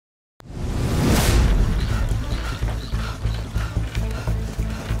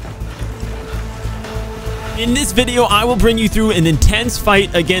In this video, I will bring you through an intense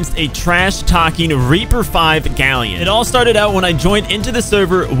fight against a trash-talking Reaper 5 Galleon. It all started out when I joined into the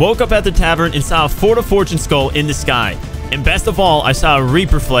server, woke up at the tavern, and saw a Fort of Fortune skull in the sky. And best of all, I saw a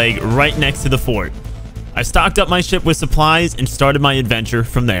Reaper flag right next to the fort. I stocked up my ship with supplies and started my adventure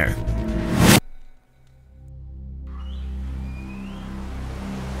from there.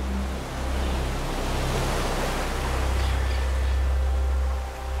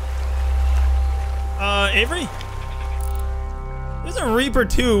 Avery? There's a Reaper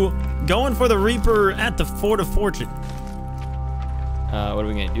 2 going for the Reaper at the Fort of Fortune. What are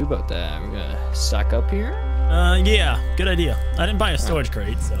we gonna do about that? We're gonna stock up here? Yeah, good idea. I didn't buy a storage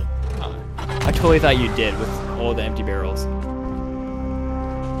crate, so. I totally thought you did with all the empty barrels.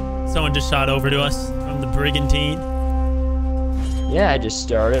 Someone just shot over to us from the brigantine. Yeah, I just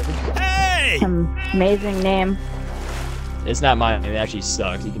started. Hey! Amazing name. It's not mine. It actually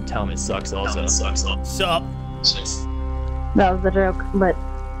sucks. You can tell him it sucks also. Sup? That was the joke, but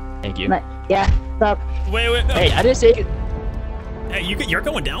Thank you. yeah, sup. Wait. Hey, I didn't say it. Hey, you're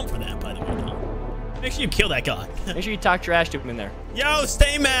going down for that, by the way. Though. Make sure you kill that guy. Make sure you talk trash to him in there. Yo,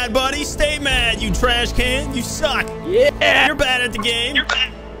 stay mad, buddy. Stay mad, you trash can. You suck. Yeah. You're bad at the game.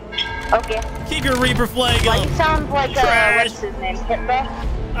 Okay. Keep your Reaper flag Why up. you sound like Trash. what's his name? Hitler?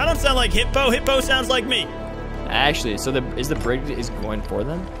 I don't sound like Hippo. Hippo sounds like me. Actually, so is the brig going for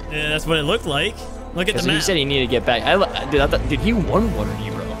them? Yeah, that's what it looked like. Look at the map. He said he needed to get back. Dude, he won one of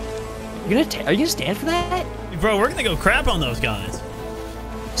you, bro. Are you gonna stand for that? Bro, we're gonna go crap on those guys.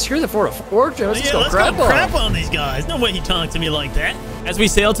 Screw the Fort of Fortune. Let's Let's go crap on these guys. No way he talked to me like that. As we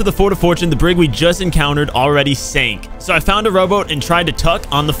sailed to the Fort of Fortune, the brig we just encountered already sank. So I found a rowboat and tried to tuck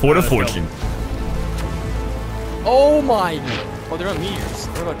on the Fort of Fortune. Oh my! Oh, they're on meteors.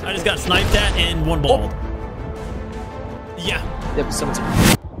 I just got sniped at and one ball. Yeah. Yep,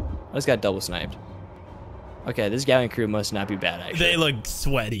 I just got double sniped. Okay, this Galleon crew must not be bad, actually. They look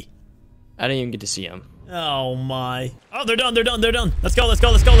sweaty. I didn't even get to see them. Oh my. Oh, they're done. Let's go.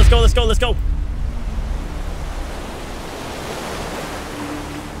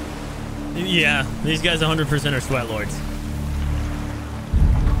 Yeah, these guys 100% are sweat lords.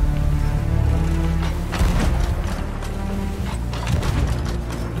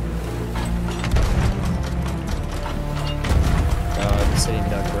 Sitting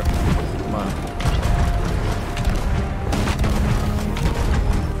duck, bro. Come on.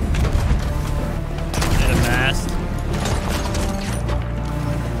 Hit a mast.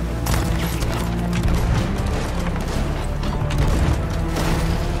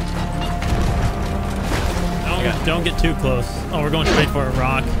 Don't get too close. Oh, we're going straight for a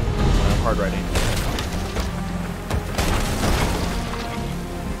rock. Hard riding.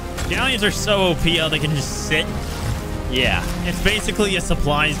 Galleons are so OP how they can just sit. Yeah. It's basically a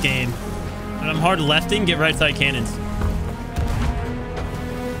supplies game. And I'm hard lefting, get right side cannons.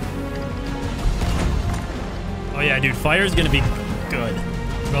 Oh yeah, dude, fire's gonna be good.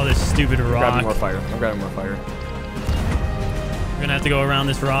 Bro, this stupid rock. I'm grabbing more fire. We're gonna have to go around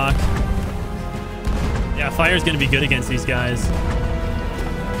this rock. Yeah, fire's gonna be good against these guys.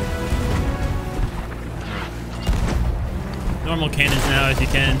 Normal cannons now if you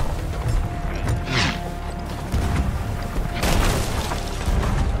can.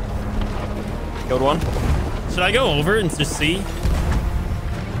 Killed one. Should I go over and just see?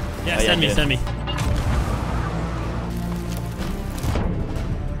 Yeah, send me.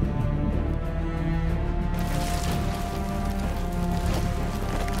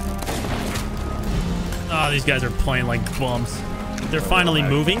 Oh, these guys are playing like bums. They're finally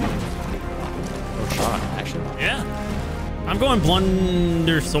moving. No shot, actually. Yeah. I'm going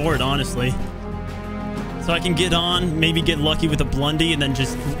blunder sword, honestly. So I can get on, maybe get lucky with a blundy, and then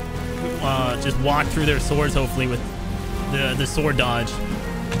just walk through their swords, hopefully, with the sword dodge.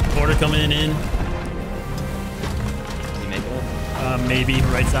 Border coming in. Is he making it? Maybe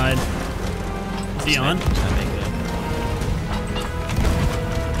right side. Is he on? He's not making it.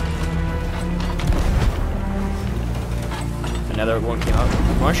 Another one came out.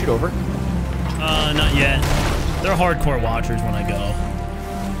 You want to shoot over? Not yet. They're hardcore watchers when I go.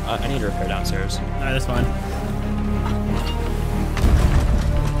 I need to repair downstairs. Alright, that's fine.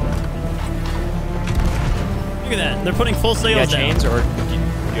 Look at that. They're putting full sails You got down. chains, or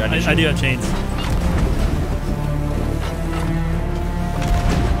do I do have chains.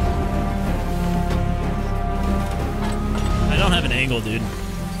 I don't have an angle, dude.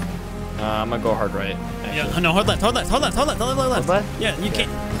 I'm gonna go hard right. Yeah, no, hold left. Left? Yeah, you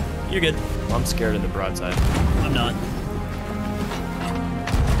can't. You're good. Well, I'm scared of the broadside. I'm not.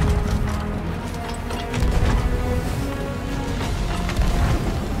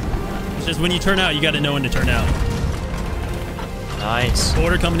 It's just when you turn out, you got to know when to turn out. Nice.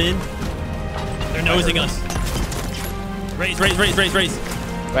 Border coming in. They're nosing us. Race. Right,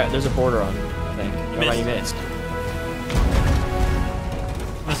 there's a border on, I think. You missed.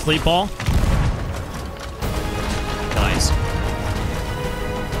 A sleep ball. Nice.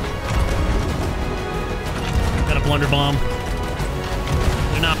 Got a blunder bomb.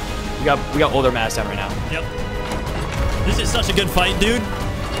 They're not. We got older mass down right now. Yep. This is such a good fight, dude.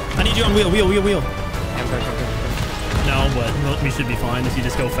 I need you on wheel. Come. No, but we should be fine if you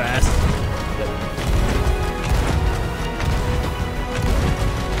just go fast. Yep.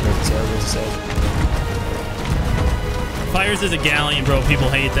 Where's the save? Fires is a Galleon, bro. People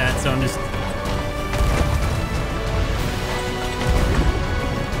hate that, so I'm just...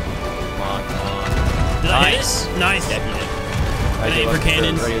 Come on. Did I hit it? Nice. Yeah, you did. I aim for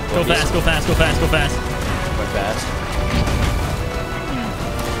cannons. Go fast. Go fast.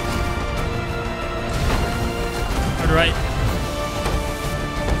 Hard right.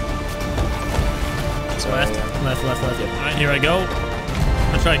 So, Left. Yep. All right, here I go.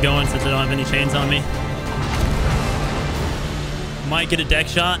 I'm gonna try going since I don't have any chains on me. Might get a deck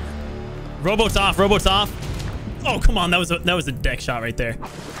shot. Rowboat's off. Oh, come on. That was a deck shot right there.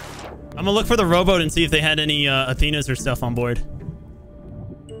 I'm gonna look for the rowboat and see if they had any Athenas or stuff on board.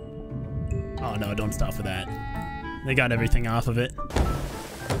 Oh no, don't stop for that. They got everything off of it.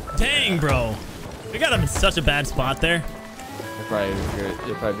 Dang, bro. We got them in such a bad spot there.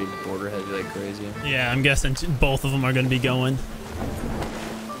 They'll probably be border heavy like crazy. Yeah, I'm guessing both of them are gonna be going.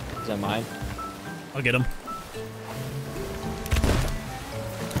 Is that mine? I'll get them.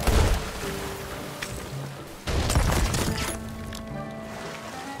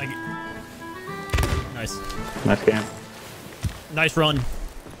 Nice. Nice camp. Nice run.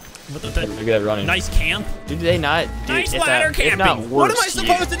 What the Look at that running. nice camp. Dude, do they not? Dude, Nice ladder camping. Not worse, what am I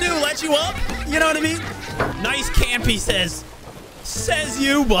supposed to do? Let you up? You know what I mean? Nice camp, he says. Says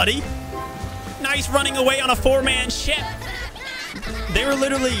you, buddy. Nice running away on a 4-man ship. They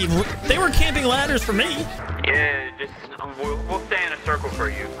were camping ladders for me. Yeah, just we'll stay in a circle for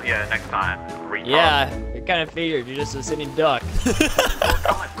you. Yeah, next time. Yeah, I kind of figured you're just a sitting duck.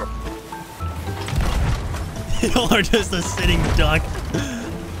 Y'all are just a sitting duck.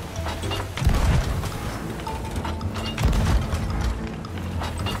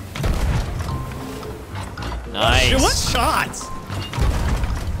 Nice. What shots?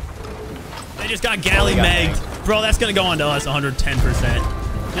 They just got galley megged. Bro, that's going to go on to us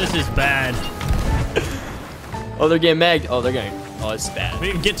 110%. This is bad. Oh, they're getting megged. Oh, they're getting... Oh, it's bad.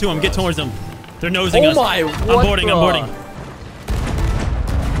 We can get to them. Get towards them. They're nosing us. Oh my... I'm boarding.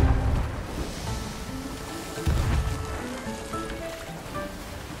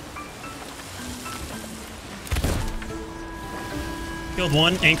 Killed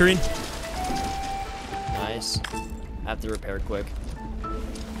one, anchoring. Nice. I have to repair quick.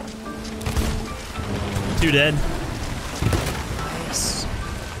 2 dead. Nice.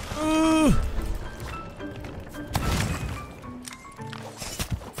 Ooh.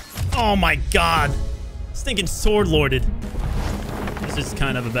 Oh my god. Stinking sword lorded. This is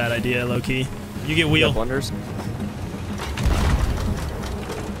kind of a bad idea, low key. You get wheel. Blunders.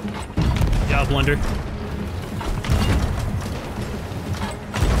 Yeah, blunder.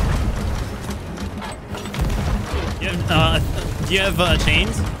 Do you have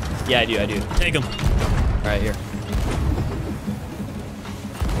chains? Yeah, I do. Take them. All right, here.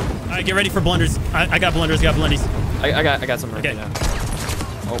 All right, get ready for blunders. I got blunders. I got blundies. I got some right Okay. now.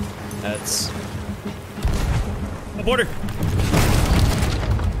 Oh, that's... A border.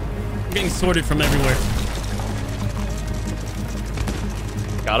 I'm getting sorted from everywhere.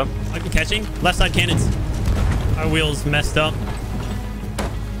 Got him. I'm catching. Left side cannons. Our wheel's messed up.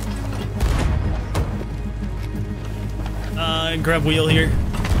 Grab wheel here.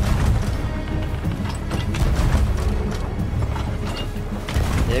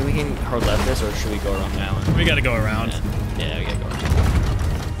 You think we can hard left this, or should we go around the island? We gotta go around. Yeah, we gotta go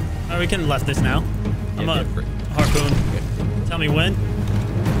around. We can left this now. I'm Yeah, a good. harpoon. Good. Tell me when.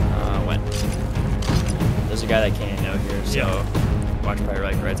 When? There's a guy that can't know here, so Yeah. watch probably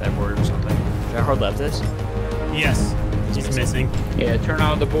like right side board or something. Should I hard left this? Yes. He's missing. Yeah, turn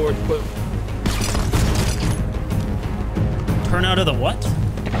out the board quick. Turn out of the what?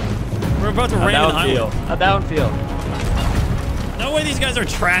 We're about to ram an island. A downfield. No way these guys are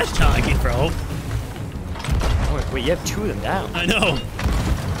trash talking, bro. Oh, wait, you have 2 of them down. I know.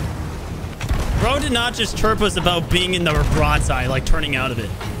 Bro did not just chirp us about being in the broadside, like turning out of it.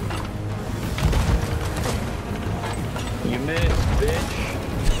 You missed, bitch.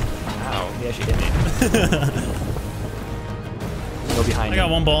 Ow, he actually hit me. Go behind I got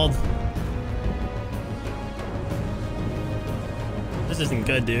you. one bald. isn't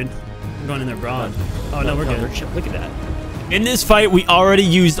good, dude. I'm going in there broad. Oh, no, we're good. Look at that. In this fight, we already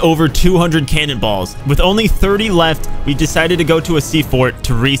used over 200 cannonballs. With only 30 left, we decided to go to a sea fort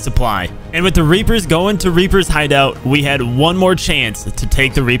to resupply. And with the Reapers going to Reaper's hideout, we had one more chance to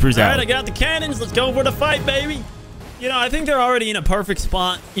take the Reapers out. All right, I got the cannons. Let's go for the fight, baby. You know, I think they're already in a perfect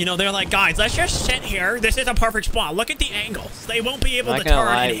spot. You know, they're like, guys, let's just sit here. This is a perfect spot. Look at the angles. They won't be able to turn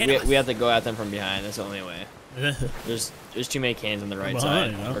and hit us. We have to go at them from behind. That's the only way. There's too many cannons on the right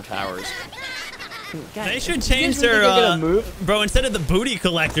side or towers. God, they should change their bro. Instead of the booty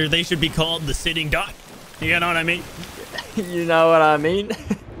collector, they should be called the sitting duck. You know what I mean? You know what I mean?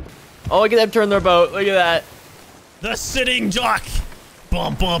 Oh, look at them turn their boat. Look at that. The sitting duck.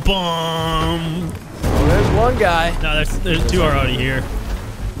 Bum bum bum. Oh, there's one guy. No, there's two already here.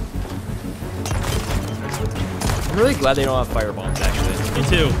 I'm really glad they don't have fire bombs, actually. Me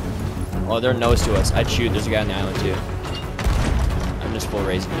too. Oh, they're nose to us. I'd shoot. There's a guy on the island, too. I'm just full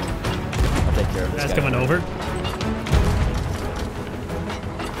raising you. I'll take care of this guy. That's coming over.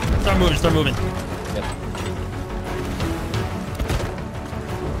 Start moving, start moving. Yep.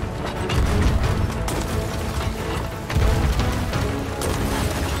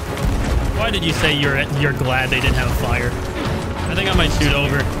 Why did you say you're glad they didn't have fire? I think I might shoot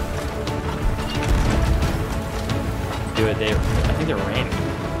over. Do it, Dave. I think they're raining.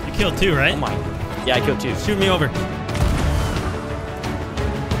 You killed two, right? Oh my. Yeah, I killed two. Shoot me over.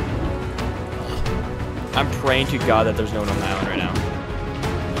 I'm praying to God that there's no one on the island right now.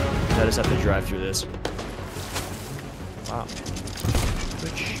 I just have to drive through this. Wow.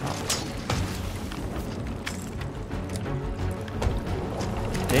 Good shot.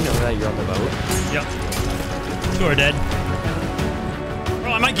 They know that you're on the boat? Yep. Two are dead.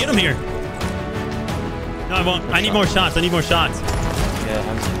 Bro, I might get him here. No, I won't. I need more shots. I need more shots. Yeah,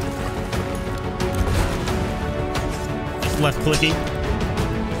 I'm... Just left clicking.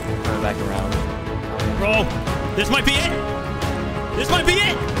 Turn back around. Bro, this might be it. This might be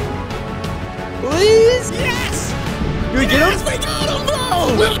it. Please? Yes. You get him? We got him,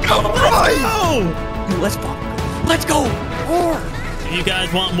 bro. Let's go. Let's go. Dude, let's go. Let's go. More. If you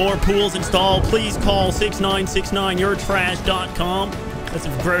guys want more pools installed, please call 6969yourtrash.com. That's a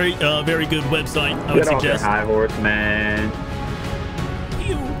very, very good website. I would suggest. High horse, man.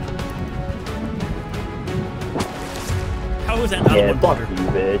 How was that not Yeah, one fuck butter? you,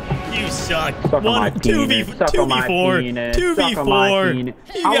 bitch. You suck. Suck on my penis. Suck on my 2v4. penis. 2v4. Suck on my penis.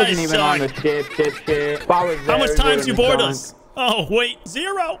 You I wasn't guys even on the suck. ship. If I was How there, much times you bored drunk. us? Oh, wait.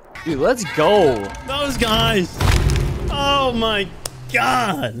 0. Dude, let's go. Those guys. Oh, my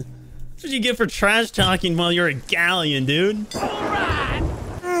God. That's what you get for trash talking while you're a galleon, dude. All right.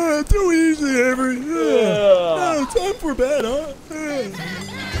 Too easy, every. Time for bed, huh?